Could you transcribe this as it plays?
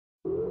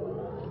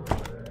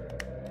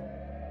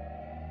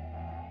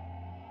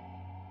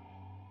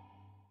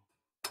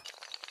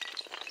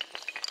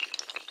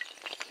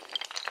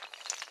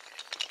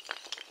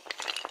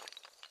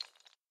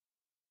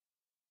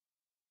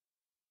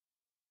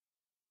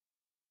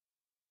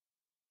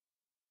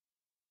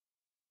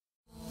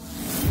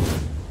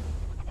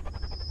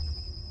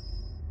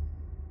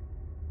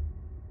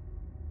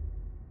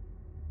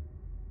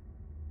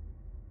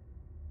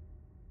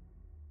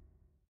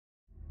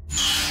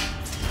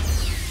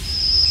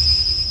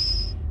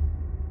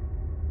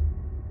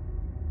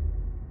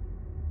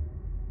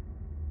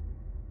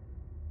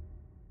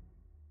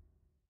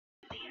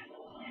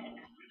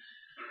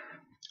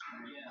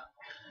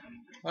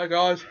Hi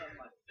guys,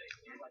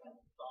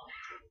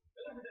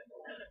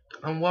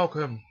 and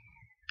welcome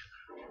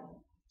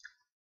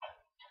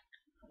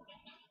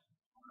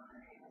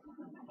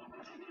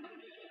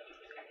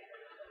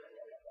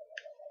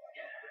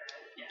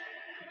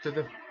to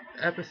the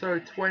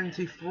episode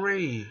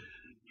 23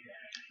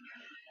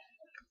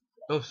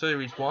 of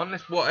series 1.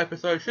 This what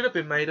episode should have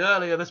been made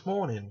earlier this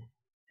morning,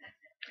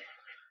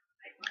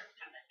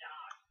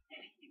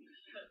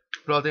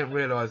 but I didn't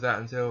realise that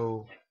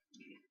until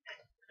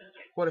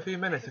quite a few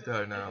minutes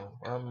ago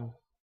now.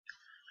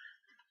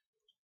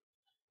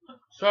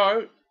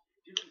 So,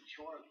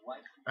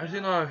 as you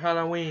know,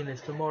 Halloween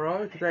is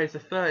tomorrow. Today's the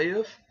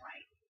 30th.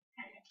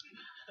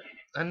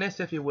 And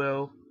this, if you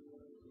will,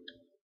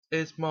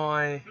 is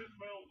my,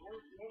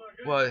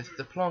 it's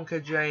the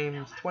Plonker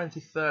James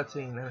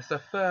 2013. And it's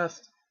the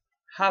first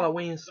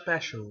Halloween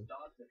special.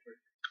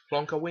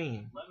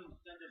 Plonker-ween.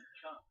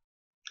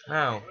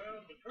 Now,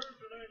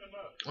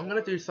 I'm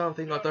going to do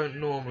something I don't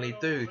normally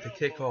do to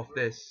kick off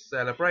this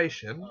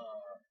celebration.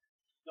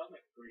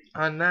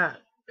 And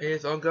that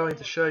is I'm going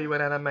to show you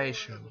an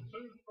animation.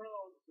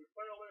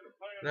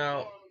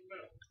 Now,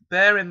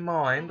 bear in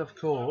mind, of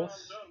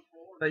course,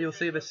 that you'll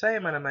see the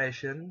same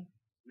animation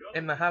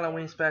in the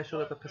Halloween special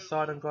of the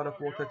Poseidon God of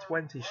Water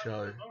 20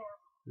 show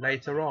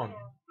later on,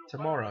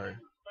 tomorrow.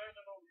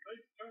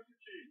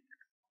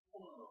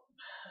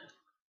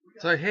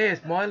 So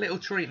here's my little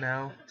treat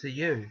now to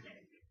you.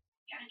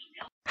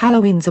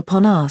 Halloween's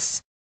upon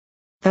us.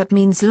 That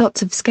means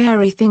lots of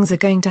scary things are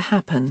going to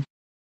happen.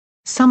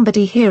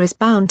 Somebody here is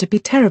bound to be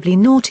terribly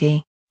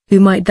naughty. Who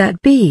might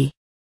that be?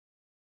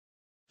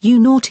 You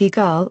naughty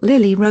girl,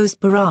 Lily Rose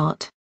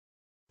Barat.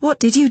 What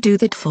did you do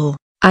that for?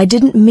 I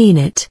didn't mean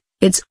it.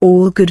 It's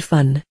all good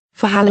fun.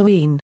 For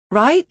Halloween,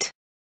 right?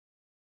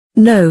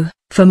 No,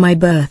 for my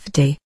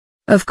birthday.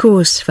 Of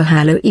course, for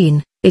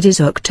Halloween. It is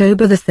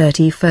October the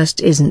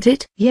 31st, isn't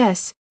it?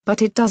 Yes,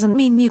 but it doesn't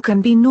mean you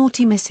can be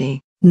naughty,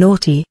 Missy.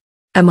 Naughty?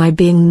 Am I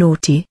being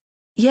naughty?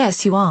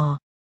 Yes, you are.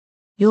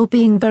 You're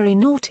being very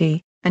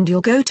naughty, and you'll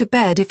go to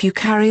bed if you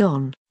carry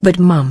on. But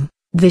Mum,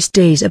 this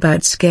day's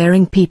about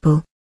scaring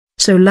people.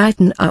 So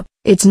lighten up.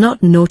 It's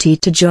not naughty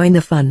to join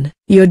the fun.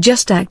 You're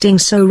just acting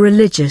so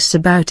religious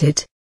about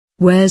it.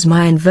 Where's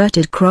my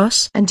inverted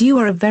cross? And you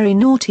are a very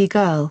naughty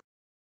girl.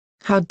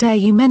 How dare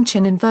you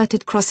mention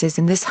inverted crosses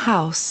in this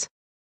house?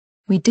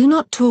 We do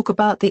not talk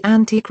about the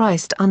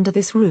Antichrist under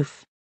this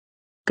roof.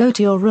 Go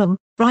to your room,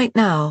 right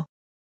now.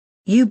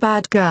 You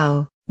bad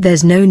girl.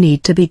 There's no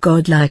need to be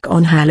godlike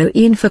on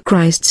Halloween, for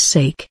Christ's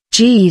sake.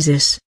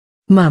 Jesus.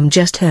 Mum,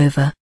 just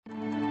over.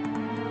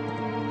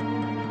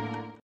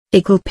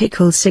 Ickle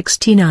Pickle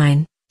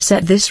 69,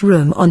 set this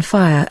room on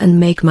fire and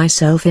make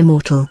myself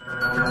immortal.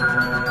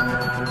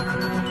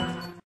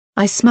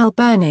 I smell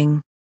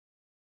burning.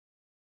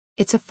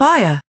 It's a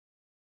fire.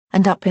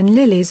 And up in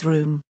Lily's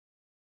room.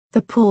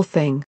 The poor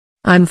thing.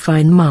 I'm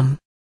fine, Mum.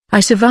 I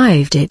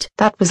survived it.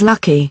 That was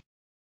lucky.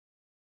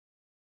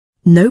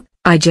 Nope,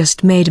 I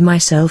just made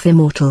myself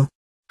immortal.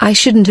 I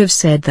shouldn't have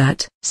said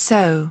that.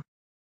 So,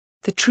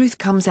 the truth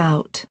comes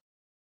out.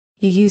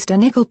 You used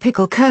an Ickle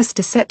Pickle curse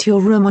to set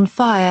your room on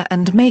fire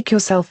and make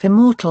yourself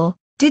immortal,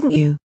 didn't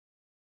you?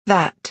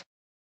 That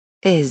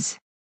is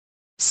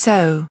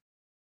so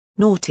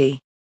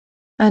naughty.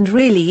 And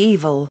really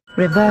evil.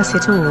 Reverse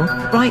it all,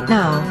 right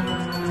now.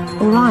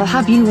 Or I'll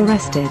have you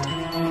arrested.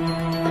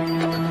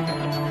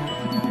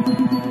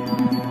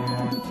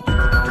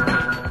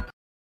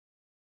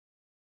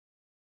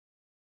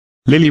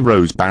 Lily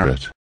Rose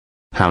Barrett.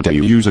 How dare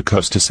you use a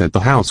curse to set the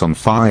house on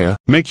fire,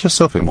 make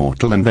yourself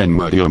immortal and then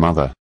murder your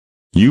mother.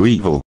 You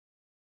evil.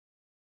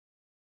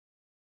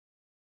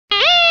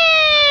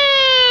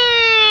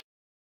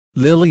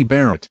 Lily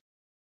Barrett.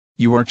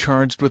 You are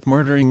charged with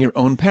murdering your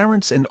own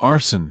parents and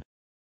arson.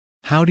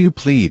 How do you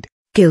plead?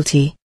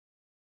 Guilty.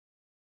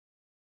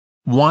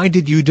 Why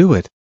did you do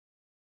it?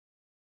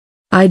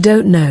 I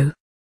don't know.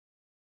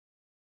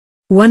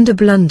 Wonder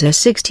Blunder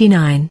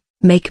 69,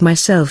 make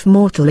myself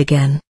mortal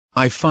again.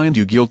 I find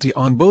you guilty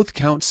on both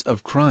counts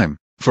of crime,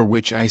 for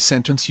which I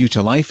sentence you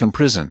to life in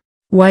prison.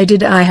 Why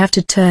did I have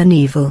to turn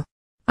evil?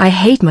 I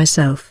hate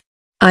myself.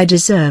 I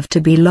deserve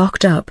to be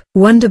locked up.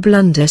 Wonder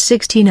Blunder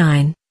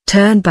 69,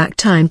 turn back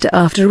time to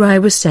after I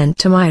was sent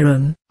to my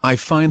room. I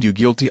find you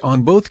guilty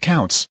on both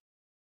counts.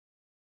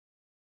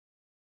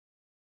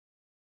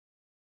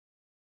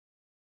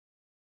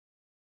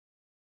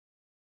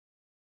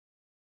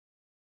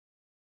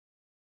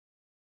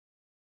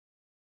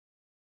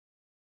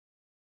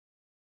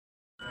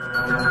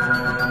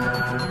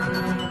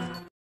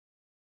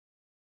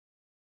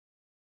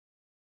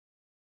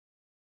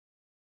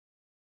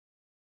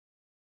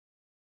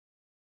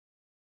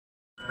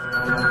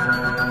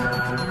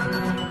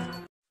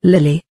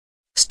 Lily.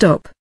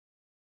 Stop.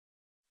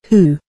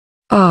 Who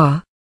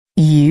are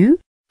you?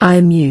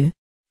 I'm you.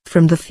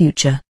 From the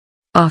future.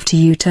 After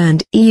you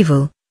turned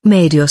evil,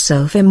 made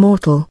yourself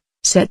immortal,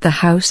 set the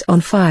house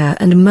on fire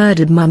and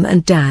murdered Mum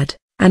and Dad,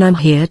 and I'm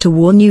here to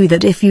warn you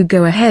that if you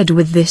go ahead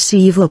with this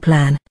evil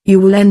plan, you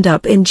will end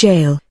up in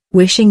jail,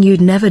 wishing you'd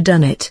never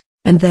done it,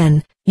 and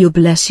then, You'll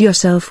bless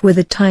yourself with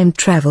a time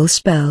travel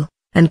spell,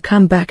 and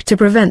come back to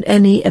prevent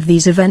any of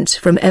these events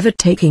from ever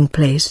taking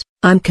place.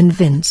 I'm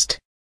convinced.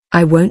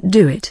 I won't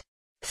do it.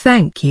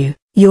 Thank you.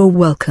 You're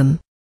welcome.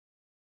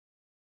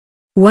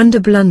 Wonder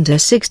Blunder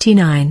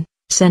 69,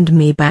 send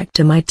me back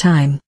to my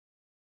time.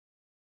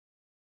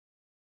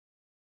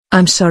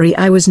 I'm sorry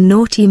I was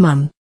naughty,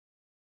 Mum.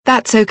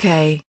 That's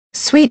okay,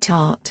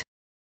 sweetheart.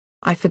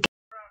 I forget.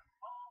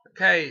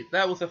 Okay,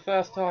 that was the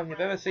first time you've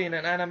ever seen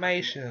an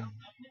animation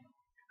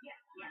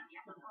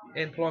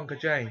in Plonker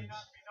James.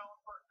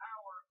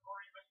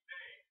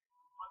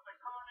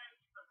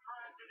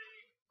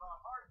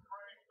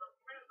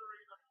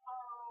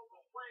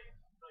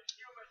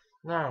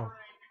 Now,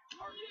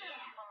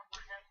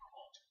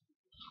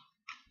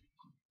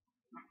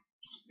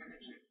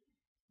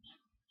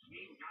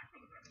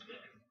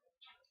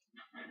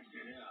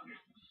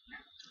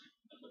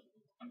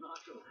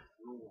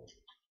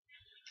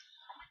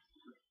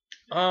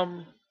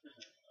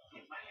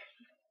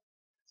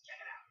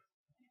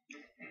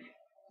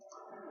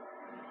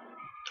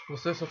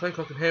 what's this? I think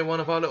I can hear one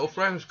of our little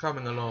friends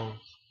coming along.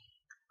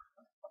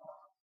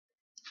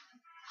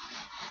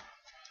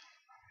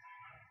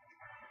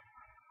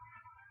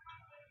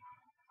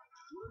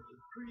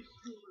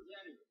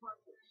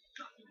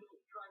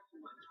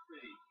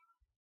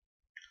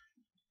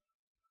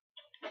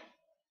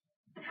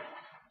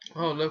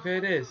 Oh, look,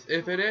 it is.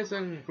 If it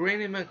isn't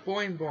Greenie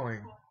McBoing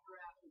Boing.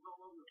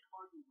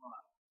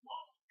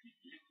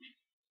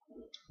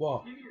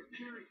 What?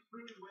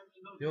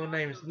 Your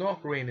name's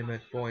not Greenie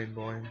McBoing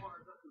Boing.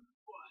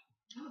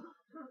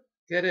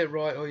 Get it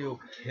right or you'll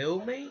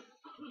kill me?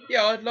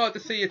 Yeah, I'd like to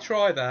see you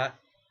try that.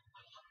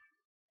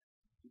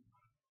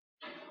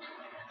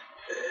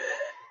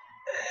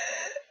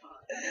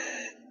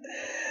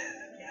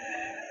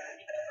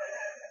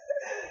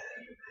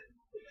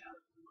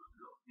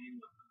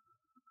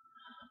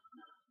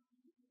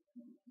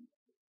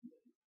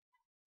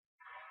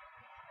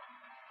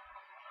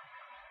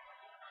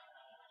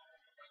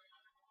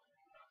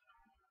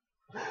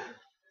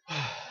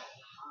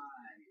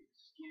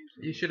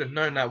 You should have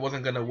known that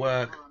wasn't going to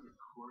work.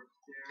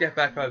 Get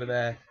back over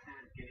there.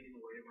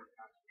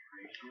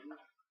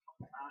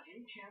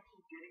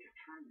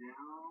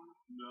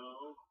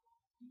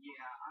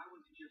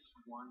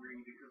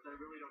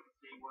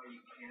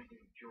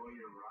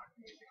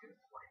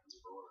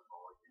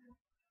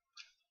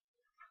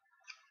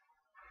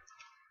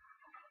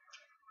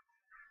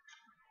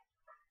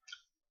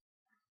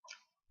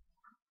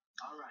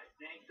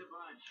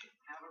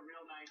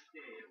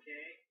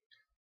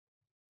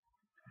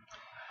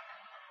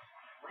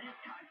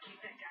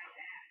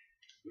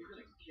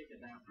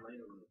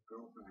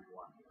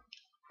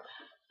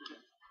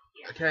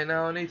 Okay,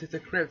 now I need to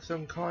decrypt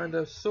some kind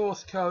of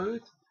source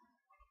code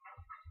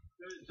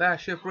that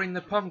should bring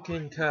the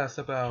pumpkin curse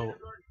about.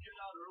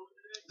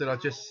 Did I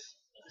just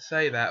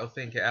say that or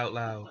think it out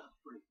loud?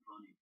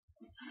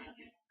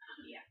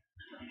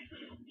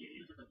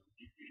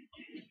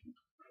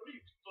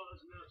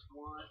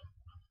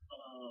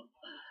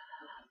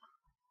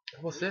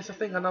 What's this? I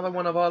think another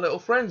one of our little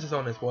friends is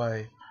on his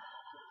way.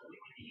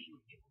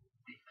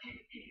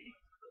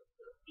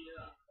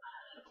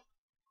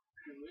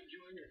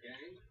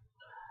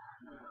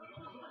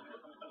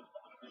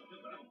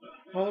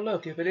 Oh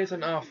look, if it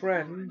isn't our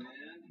friend,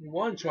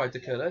 one tried to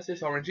kill us,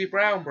 it's Orangey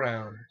Brown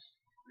Brown.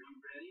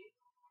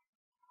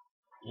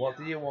 What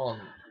do you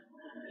want?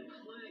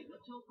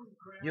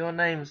 Your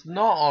name's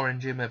not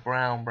Orangey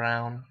McBrown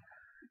Brown.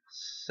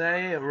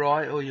 Say it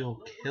right or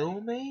you'll kill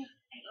me?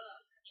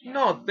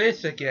 Not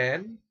this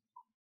again.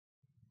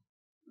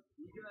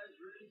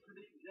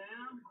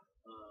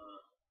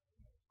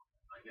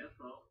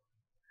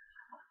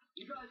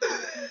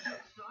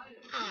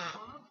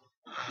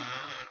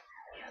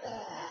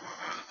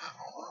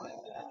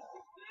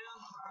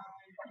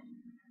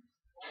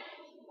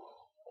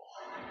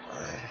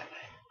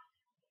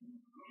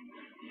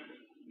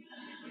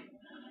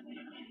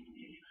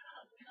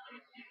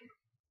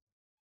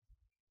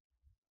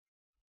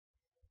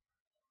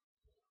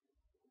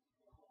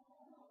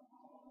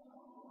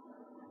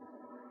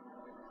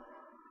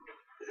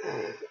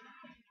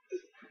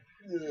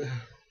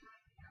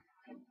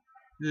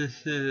 You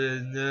should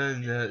have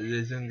known that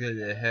this isn't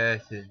gonna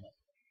happen.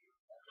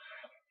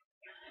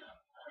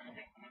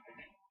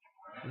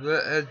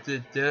 What have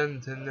you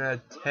done to not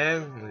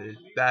tell me,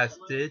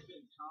 bastard?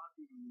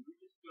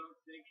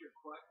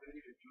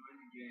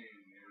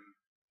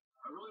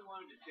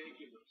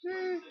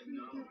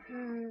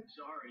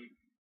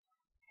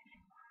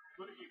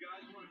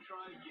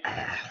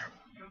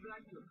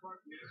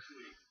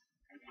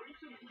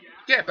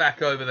 Get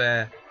back over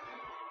there.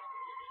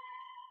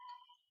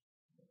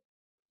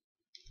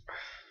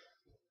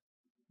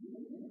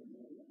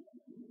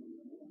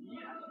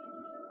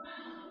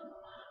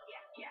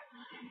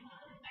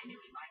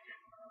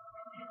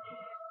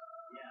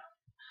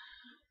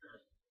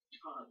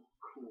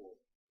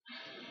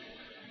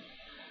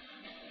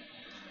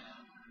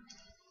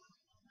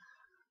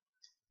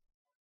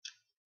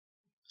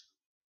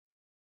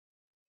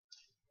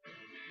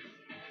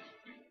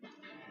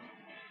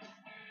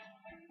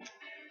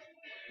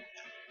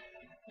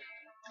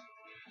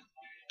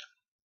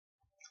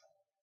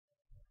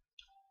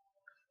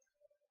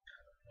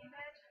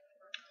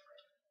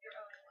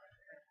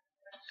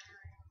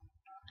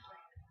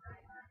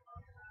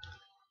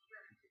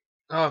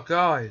 Oh,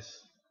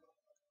 guys.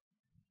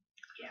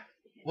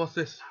 What's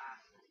this?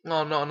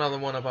 Oh, not another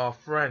one of our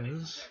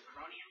friends.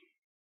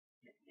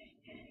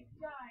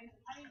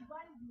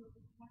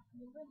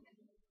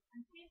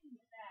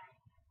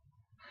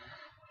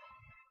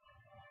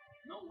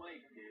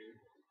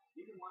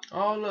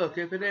 Oh, look,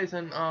 if it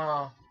isn't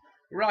our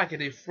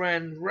raggedy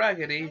friend,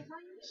 Raggedy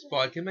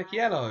Spiky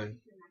McYellow.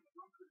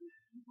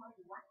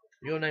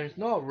 Your name's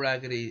not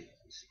Raggedy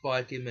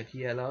Spiky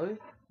McYellow.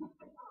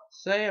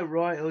 Say it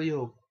right or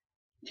you'll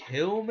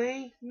kill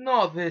me?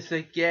 Not this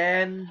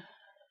again.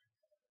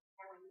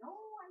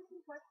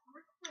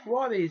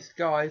 Why are these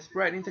guys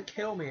threatening to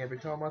kill me every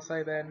time I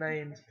say their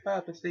names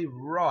purposely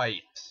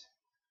right?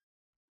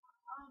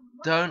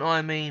 Don't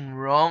I mean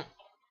wrong?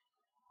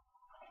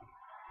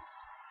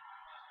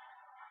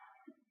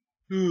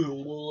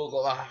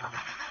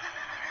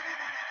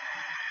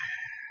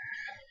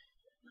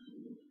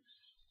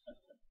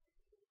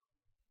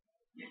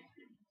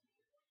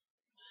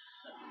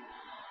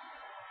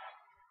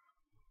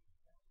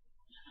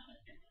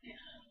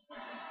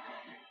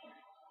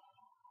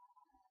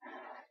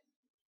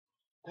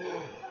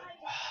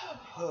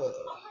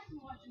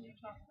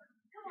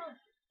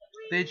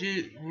 Did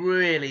you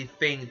really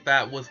think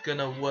that was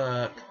gonna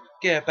work?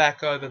 Get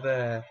back over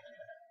there.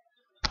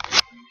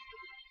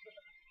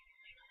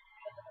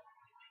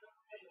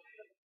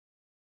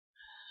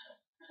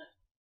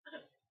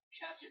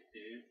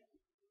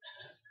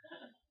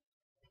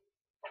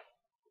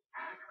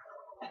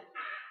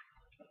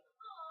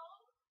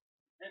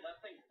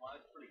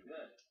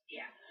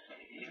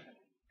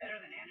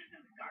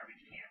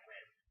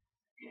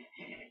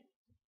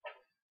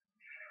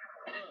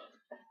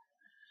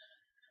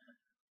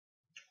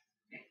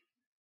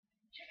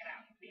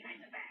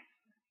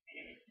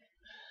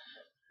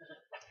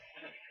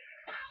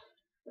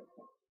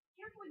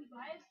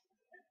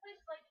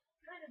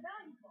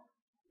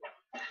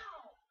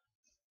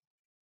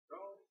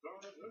 Darn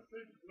it, this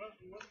keeps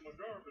messing with my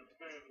garbage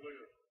can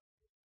lid.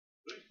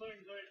 These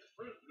things ain't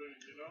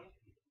frisbees, you know.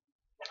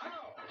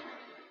 Ow!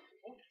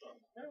 What the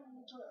hell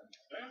was that?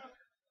 Damn it!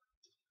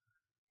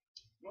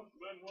 Must have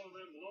been one of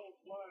them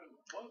low-flying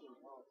buzzer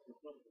moths or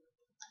something.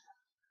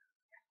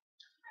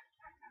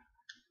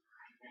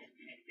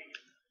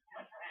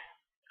 What's that?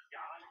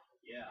 John?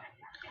 Yeah.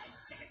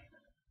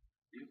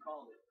 You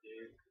called it,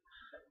 dude.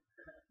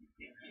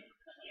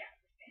 Yeah.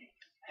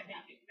 I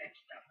think it's that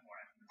stuff for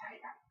him.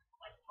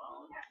 Like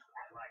phone.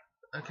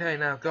 Okay,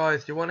 now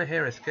guys, do you want to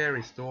hear a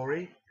scary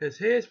story? Because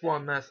here's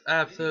one that's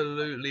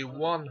absolutely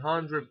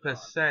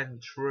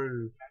 100%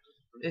 true.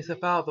 It's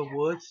about the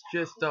woods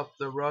just up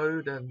the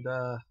road and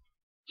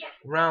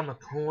round the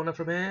corner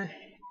from here.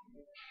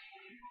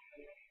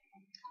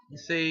 You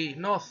see,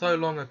 not so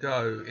long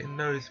ago, in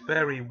those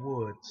very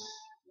woods,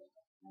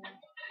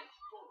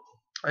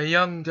 a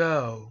young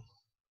girl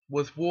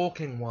was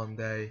walking one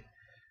day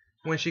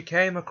when she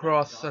came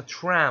across a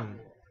tramp.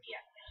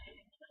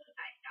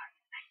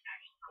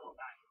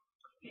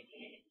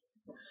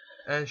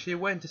 And she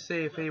went to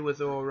see if he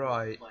was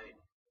alright.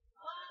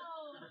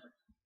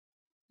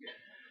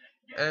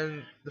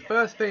 And the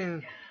first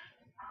thing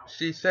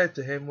she said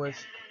to him was,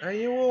 "Are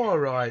you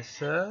alright,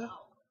 sir?"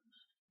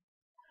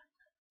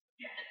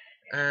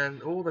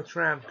 And all the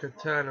tramp could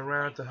turn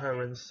around to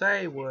her and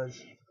say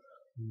was,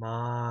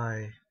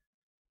 "My."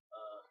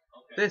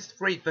 This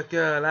freaked the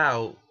girl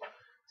out,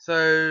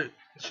 so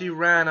she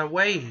ran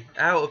away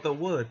out of the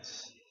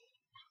woods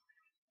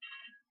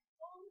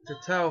to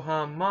tell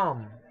her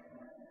mum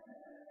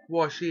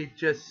what she'd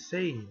just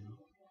seen.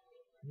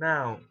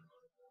 Now,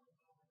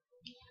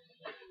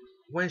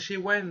 when she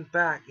went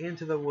back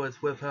into the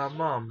woods with her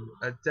mum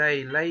a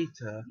day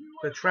later,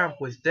 the tramp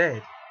was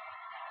dead.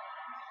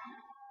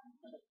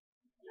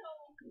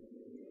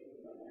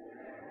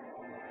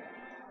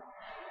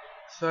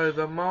 So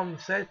the mum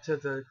said to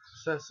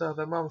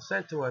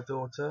her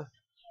daughter,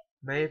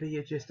 "Maybe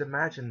you just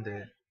imagined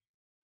it."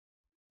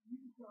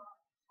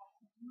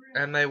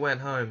 And they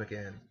went home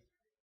again.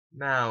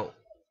 Now,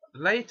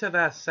 later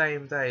that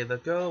same day, the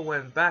girl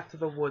went back to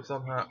the woods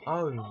on her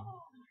own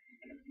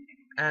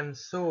and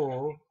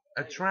saw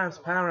a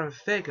transparent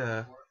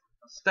figure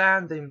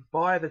standing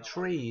by the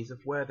trees of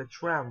where the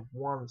tramp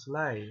once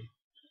lay.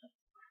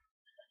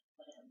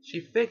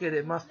 She figured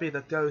it must be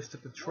the ghost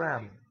of the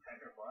tramp,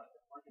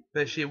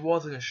 but she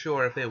wasn't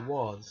sure if it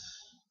was.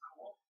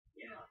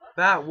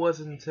 That was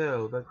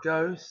until the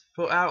ghost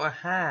put out a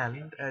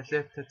hand as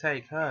if to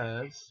take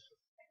hers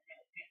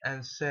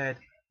and said,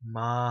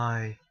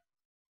 "My."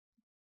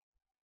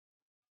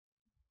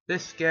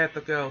 This scared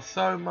the girl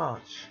so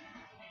much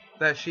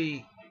that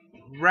she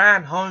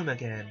ran home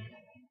again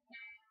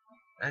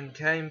and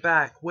came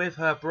back with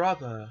her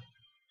brother,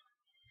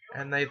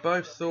 and they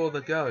both saw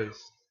the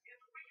ghost,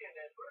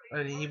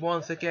 and he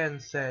once again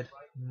said,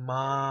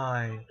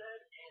 "My."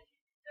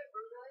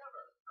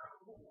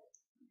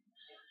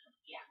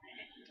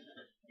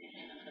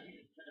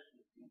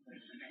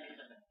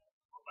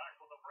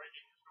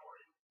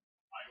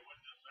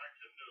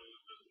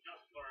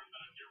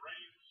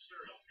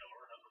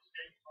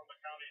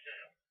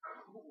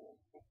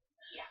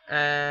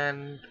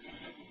 and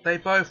they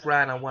both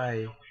ran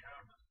away.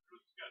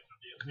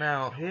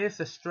 Now, here's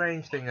the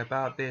strange thing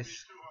about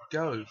this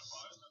ghost.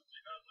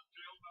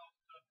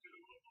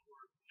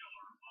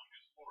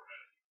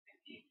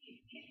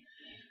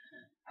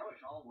 I wish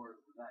all words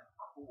were that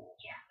cool.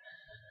 Yeah,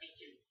 me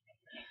too.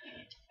 If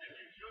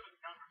you should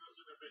encounter this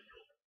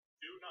individual,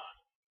 do not,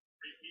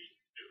 repeat,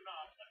 do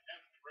not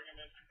attempt to bring him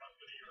into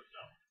custody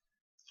yourself.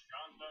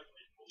 Contact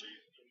the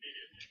police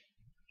immediately.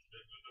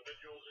 This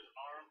individual is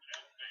armed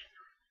and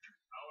dangerous.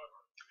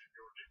 However, if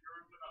you're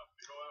ignorant enough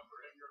to go after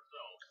him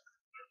yourself,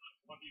 there's a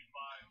 $25,000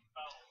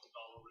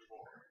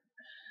 reward.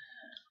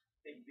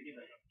 Hey, Video,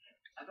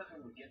 I bet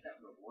when we get that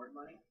reward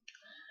money,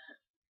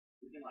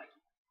 we can, like,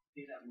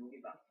 see that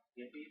movie about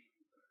hippies,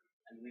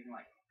 and we can,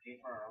 like, pay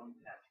for our own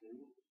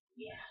tattoo.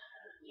 Yeah.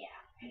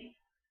 Hey,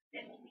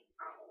 that will be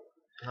cool.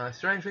 The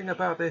strange thing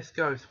about this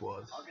ghost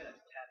was, I'll get a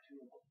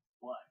tattoo of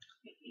what?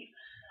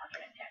 I'll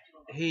get a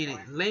tattoo of he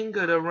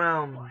lingered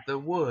around the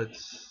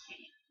woods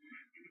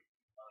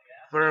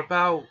for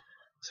about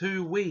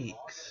 2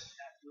 weeks.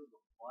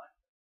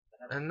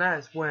 And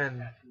that's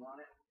when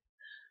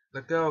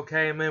the girl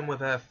came in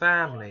with her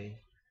family.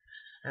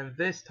 And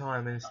this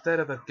time, instead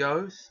of a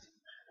ghost,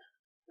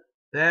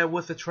 there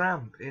was a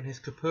tramp in his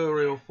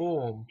corporeal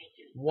form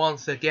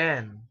once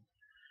again.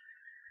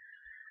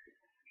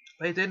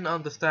 They didn't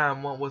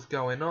understand what was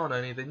going on,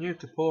 only the new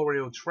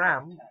corporeal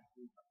tramp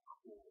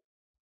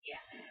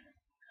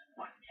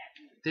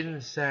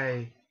didn't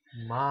say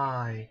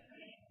my,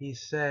 he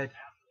said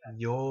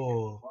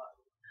your.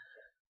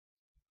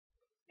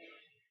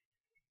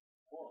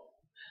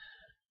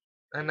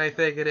 And they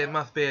figured it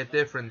must be a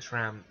different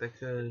tramp,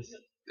 because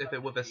if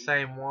it were the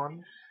same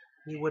one,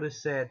 he would have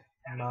said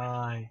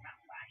my.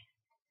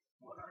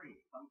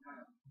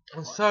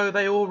 And so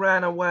they all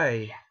ran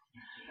away.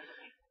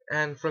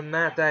 And from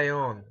that day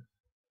on,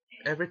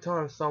 every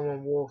time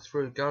someone walks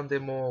through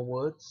Gundymore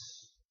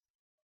Woods,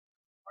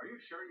 Are you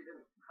sure you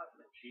didn't cut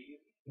the cheese?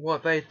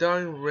 what they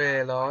don't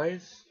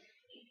realise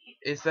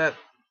is that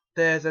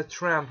there's a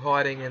tramp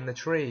hiding in the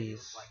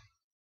trees,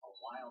 A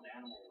wild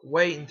animal.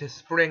 waiting to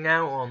spring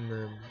out on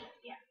them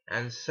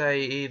and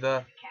say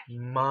either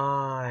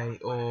my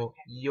or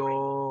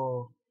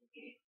your.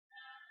 Hey,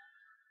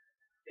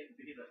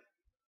 Video,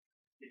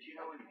 did you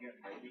know when you get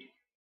rabies,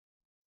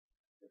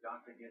 the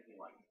doctor gives you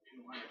like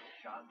 200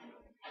 shots in the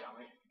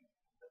stomach?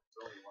 That's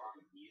really long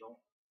needle.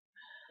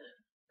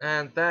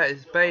 And that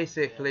is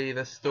basically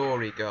the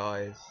story,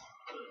 guys.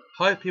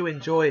 Hope you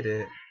enjoyed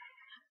it.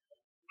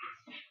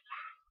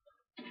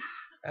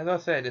 As I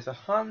said, it's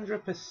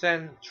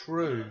 100%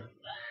 true.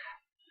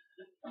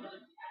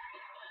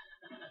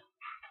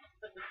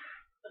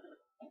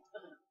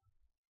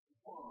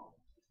 Whoa.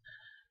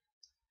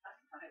 That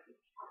knife is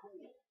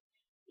cool.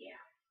 Yeah.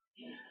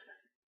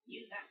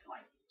 Use that for,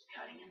 like,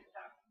 cutting and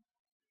stuff.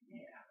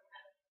 Yeah.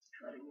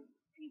 Cutting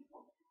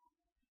people.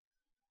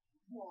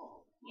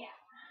 Whoa. Yeah.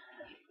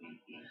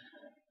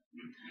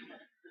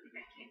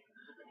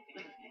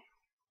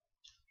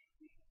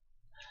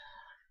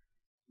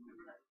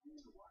 Remember that thing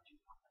we were watching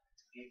on that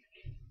escape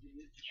game?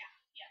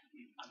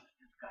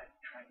 This guy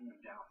tracking him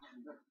down.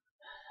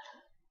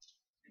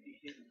 If he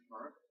hits his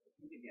birth,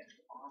 he could get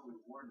all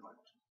reward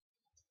money.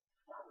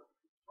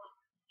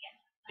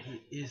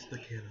 He is the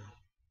killer.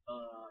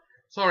 Uh,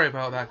 Sorry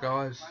about that,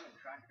 guys. trying to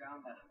track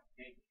down that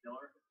escaped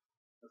killer,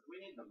 because we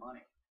need the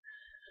money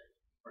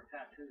for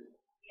tattoos.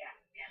 Yeah,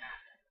 and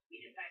we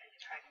decided to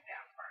track him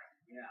down first.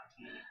 Yeah.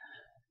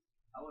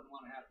 I wouldn't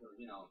want to have to,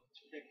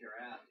 kick your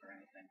ass or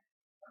anything.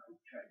 I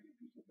would track you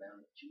people down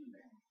too,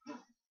 man.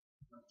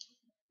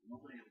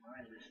 Nobody of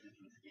my list is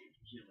an escaped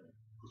killer.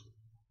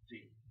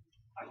 See,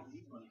 I don't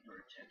need money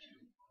for a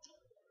tattoo.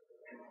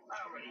 I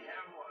already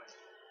have one.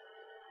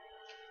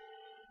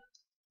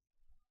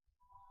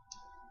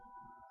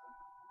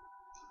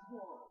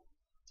 Whoa.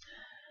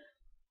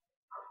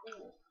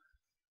 Cool.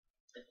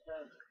 It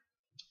says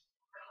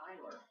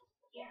Kyler.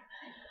 Yeah.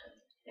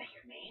 Is that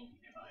your name?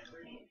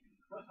 Kyler?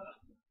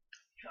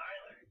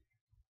 Tyler.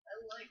 I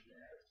like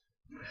that.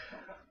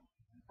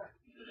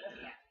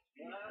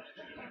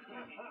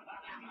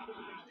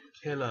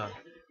 Killer.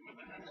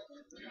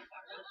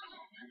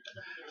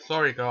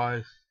 Sorry,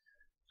 guys.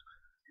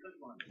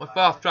 We're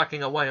fast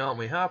tracking away, aren't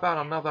we? How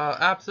about another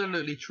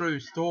absolutely true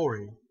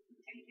story?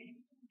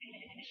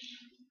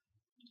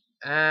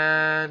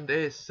 And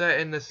it's set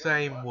in the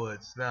same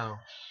woods. Now,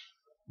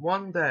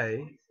 one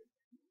day,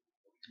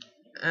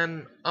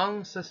 an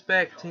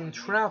unsuspecting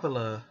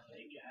traveller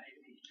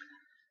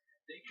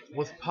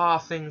was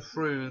passing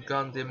through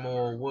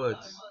Gundymore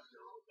Woods,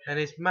 and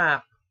his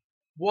map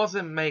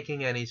wasn't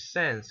making any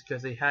sense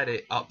because he had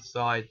it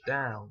upside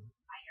down.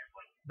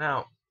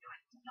 Now,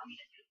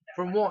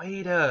 from what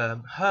he'd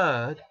heard,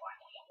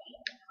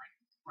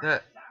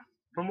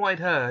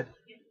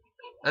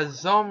 a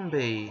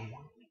zombie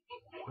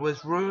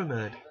was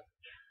rumoured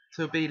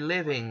to be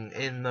living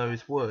in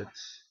those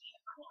woods.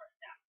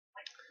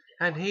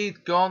 And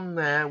he'd gone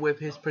there with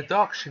his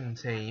production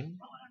team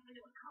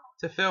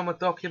to film a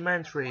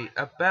documentary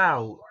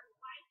about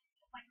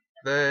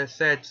the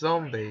said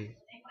zombie.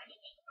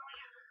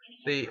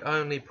 The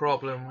only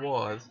problem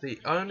was, the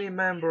only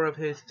member of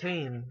his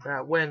team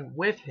that went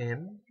with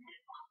him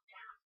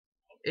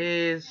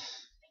is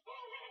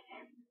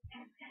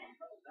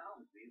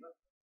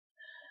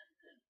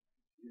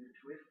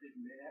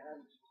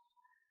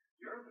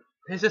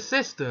his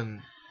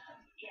assistant.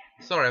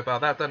 Sorry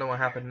about that, don't know what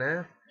happened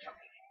there.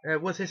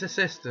 It was his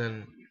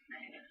assistant.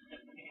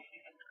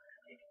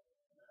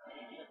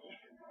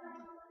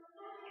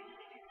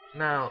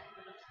 Now,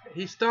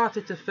 he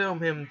started to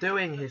film him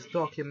doing his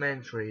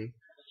documentary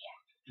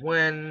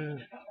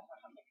when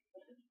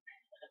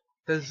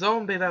the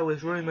zombie that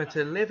was rumoured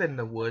to live in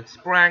the woods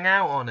sprang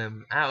out on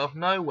him out of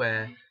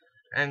nowhere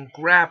and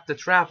grabbed the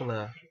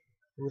traveller.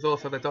 It was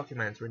also the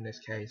documentary in this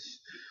case.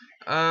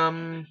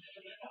 And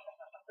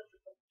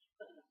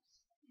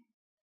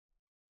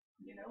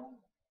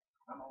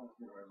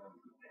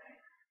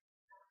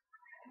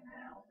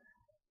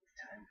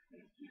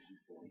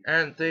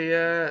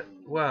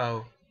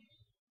well,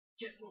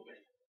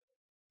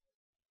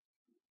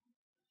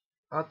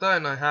 I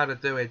don't know how to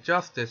do it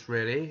justice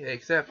really,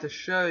 except to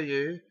show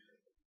you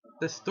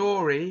the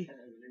story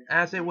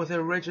as it was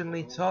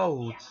originally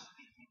told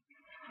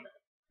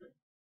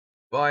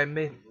by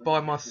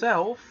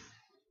myself,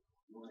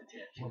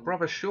 my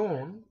brother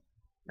Sean,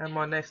 and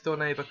my next door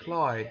neighbour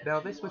Clyde. Now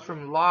this was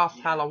from last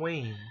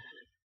Halloween,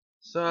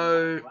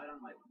 so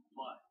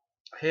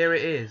here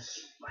it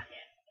is,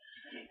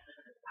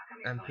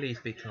 and please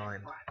be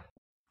kind.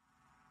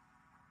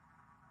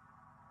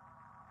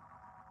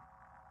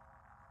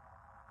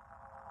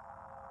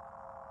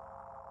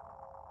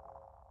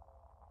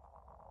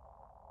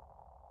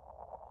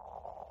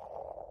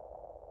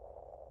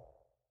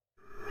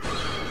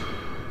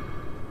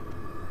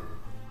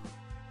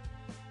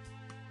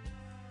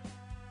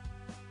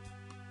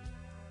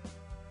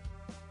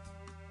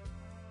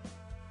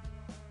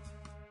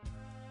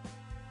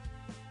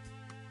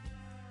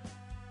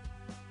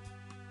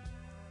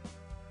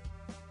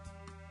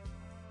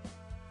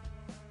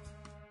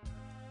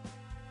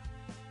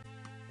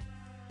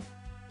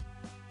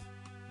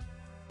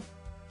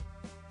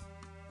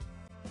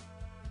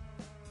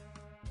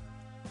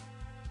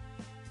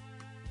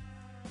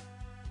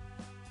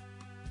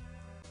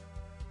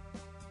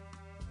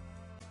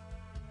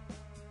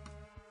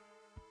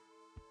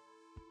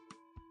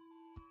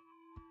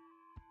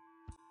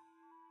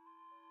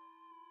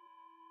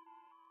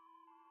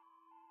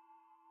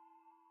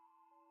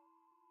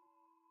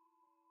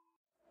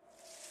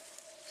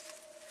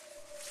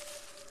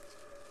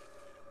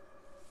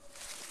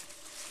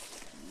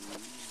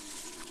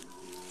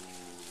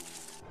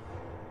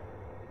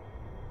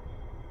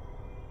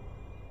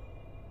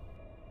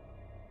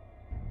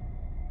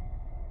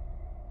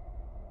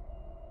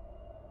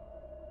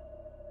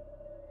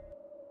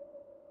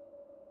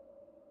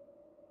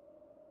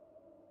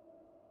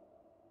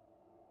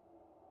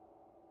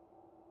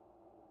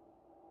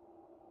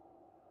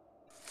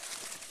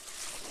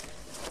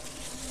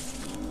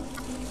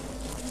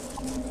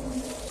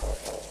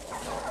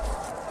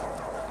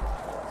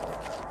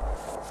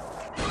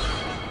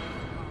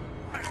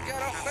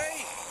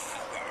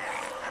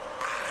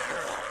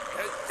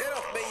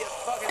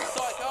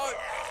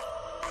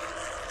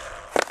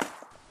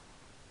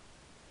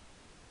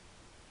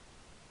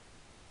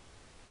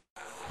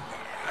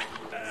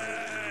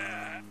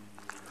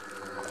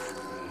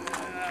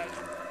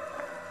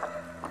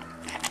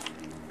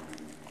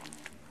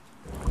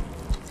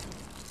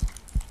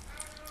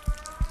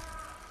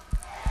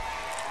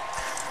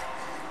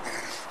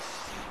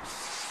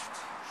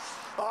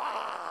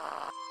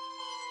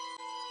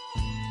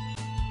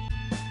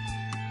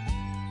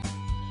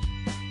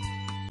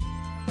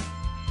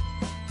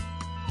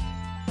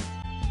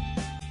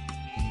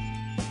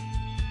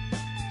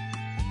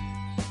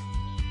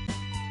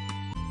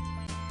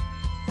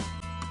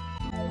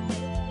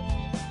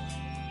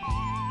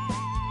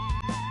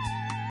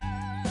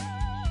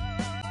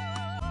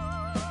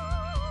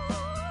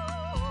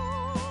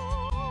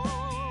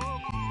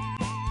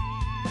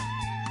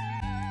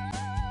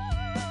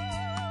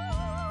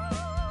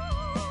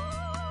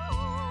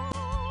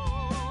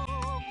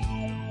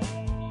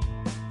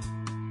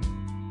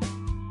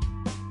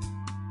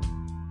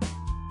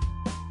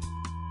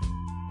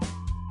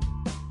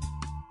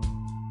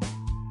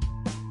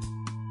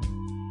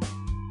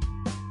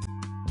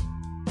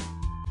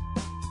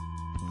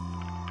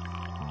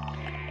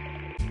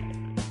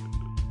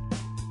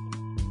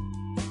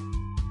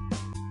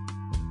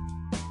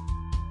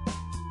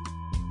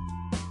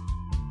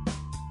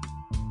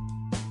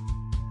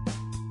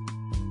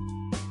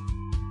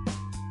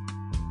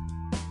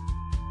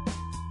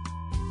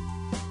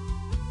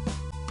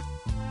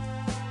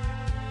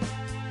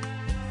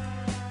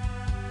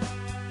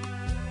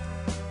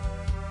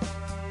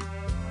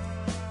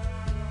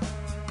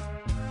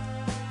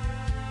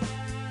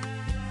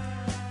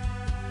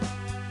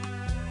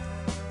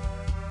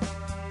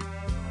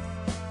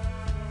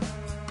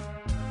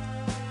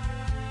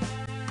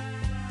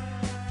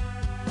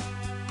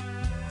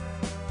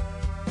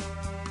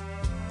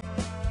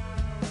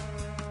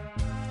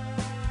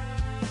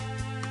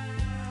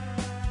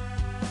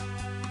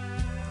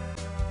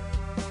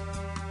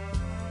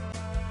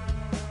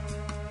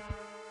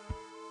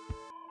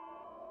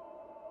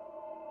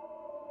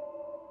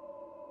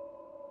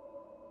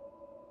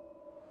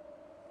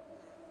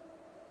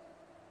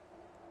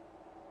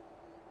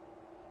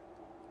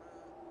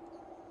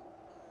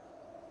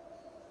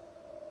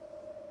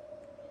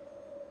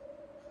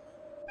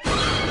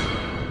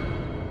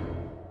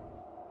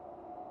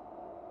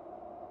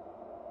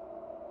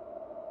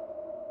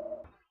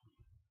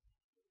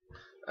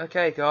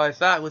 Okay guys,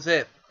 that was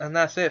it. And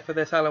that's it for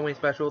this Halloween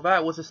special.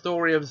 That was the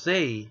story of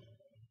Z.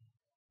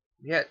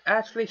 Yeah,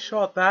 actually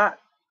shot that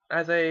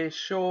as a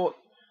short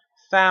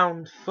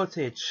found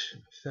footage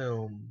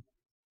film.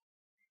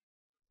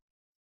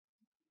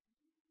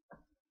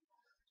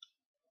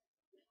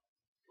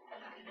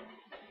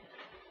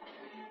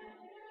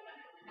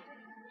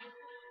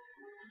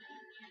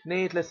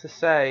 Needless to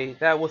say,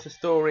 that was the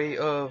story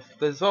of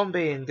the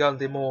zombie in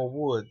Gundymore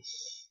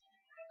Woods.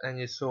 And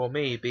you saw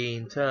me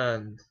being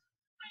turned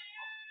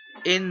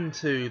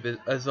into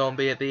a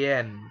zombie at the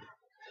end.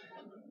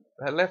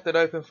 I left it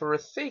open for a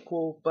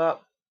sequel,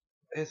 but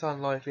it's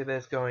unlikely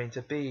there's going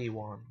to be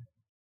one.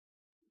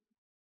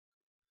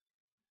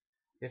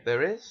 If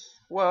there is,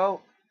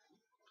 well,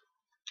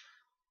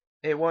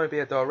 it won't be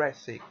a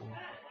direct sequel.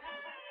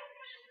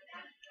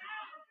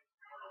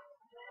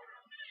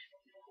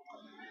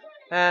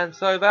 And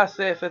so that's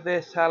it for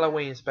this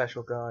Halloween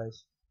special,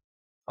 guys.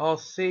 I'll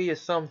see you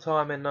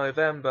sometime in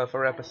November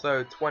for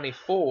episode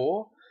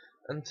 24.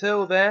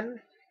 Until then,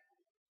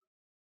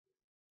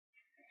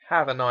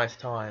 have a nice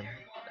time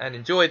and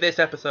enjoy this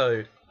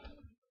episode.